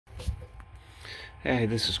Hey,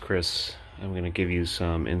 this is Chris. I'm going to give you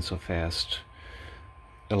some InSoFast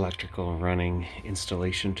electrical running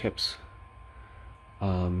installation tips.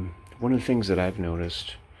 One of the things that I've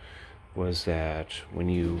noticed was that when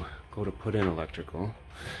you go to put in electrical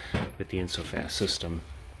with the InSoFast system,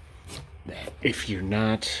 if you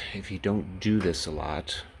don't do this a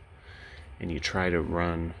lot and you try to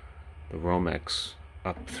run the Romex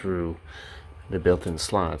up through the built-in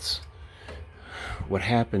slots, what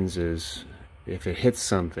happens is if it hits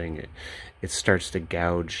something, it starts to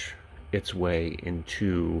gouge its way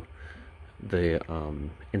into the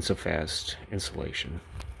InSoFast insulation.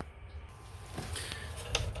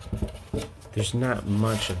 There's not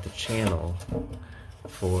much of the channel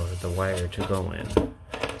for the wire to go in,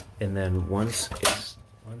 and then once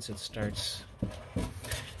it starts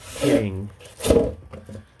hitting the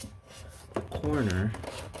corner,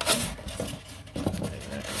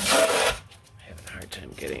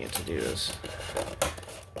 I'm getting it to do this,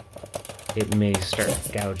 it may start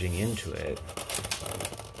gouging into it.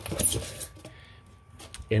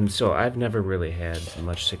 And so I've never really had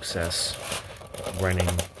much success running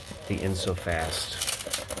the InSoFast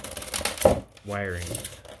wiring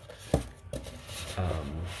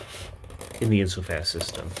in the InSoFast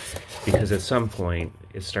system, because at some point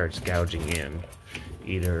it starts gouging in,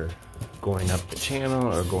 either going up the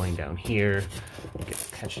channel or going down here,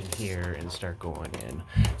 catching here and start going in.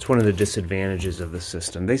 It's one of the disadvantages of the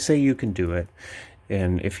system. They say you can do it,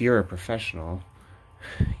 and if you're a professional,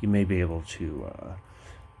 you may be able to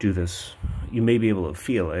do this. You may be able to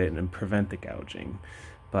feel it and prevent the gouging.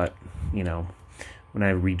 But you know, when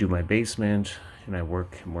I redo my basement and I'm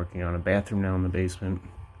working on a bathroom now in the basement,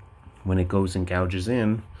 when it goes and gouges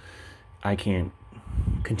in, I can't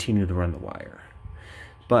continue to run the wire.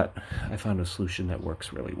 But I found a solution that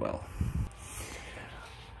works really well.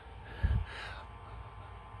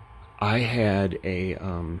 I had a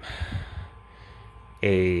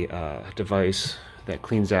device that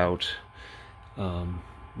cleans out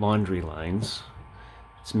laundry lines.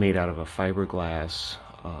 It's made out of a fiberglass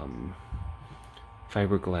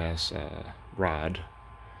rod,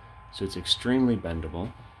 so it's extremely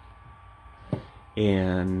bendable.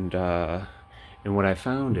 And what I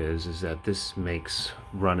found is that this makes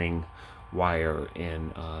running wire in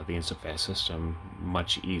the InSoFast system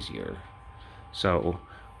much easier. So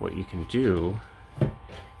what you can do,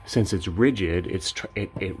 since it's rigid,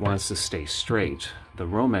 it wants to stay straight. The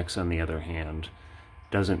Romex, on the other hand,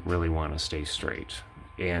 doesn't really want to stay straight.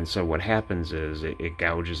 And so what happens is it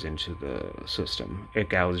gouges into the system. It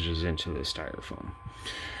gouges into the styrofoam.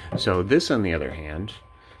 So this, on the other hand,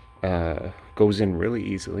 goes in really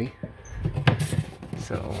easily.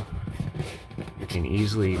 So you can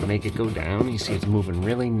easily make it go down. You see it's moving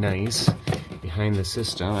really nice behind the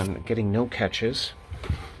system. I'm getting no catches.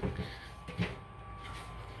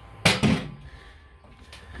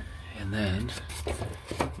 And then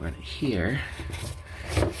run it here,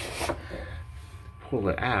 pull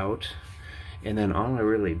it out, and then all I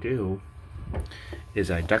really do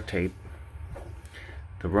is I duct tape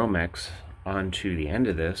the Romex onto the end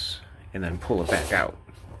of this and then pull it back out.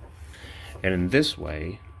 And in this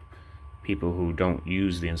way, people who don't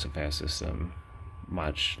use the InSoFast system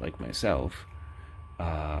much, like myself,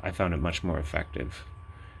 I found it much more effective.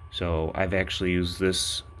 So I've actually used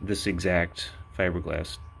this exact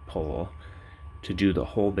fiberglass pole to do the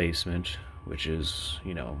whole basement, which is,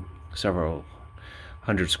 you know, several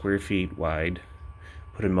hundred square feet wide.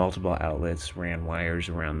 Put in multiple outlets, ran wires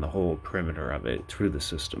around the whole perimeter of it through the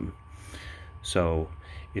system. So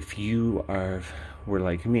if you were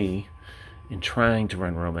like me and trying to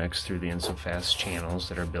run Romex through the InSoFast channels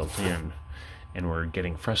that are built in and were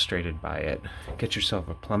getting frustrated by it, get yourself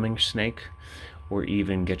a plumbing snake, or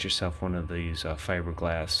even get yourself one of these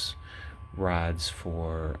fiberglass rods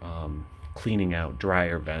for cleaning out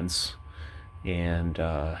dryer vents, and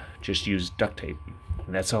just use duct tape.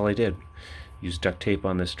 And that's all I did. Use duct tape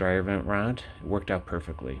on this dryer vent rod. It worked out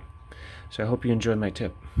perfectly. So I hope you enjoyed my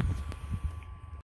tip.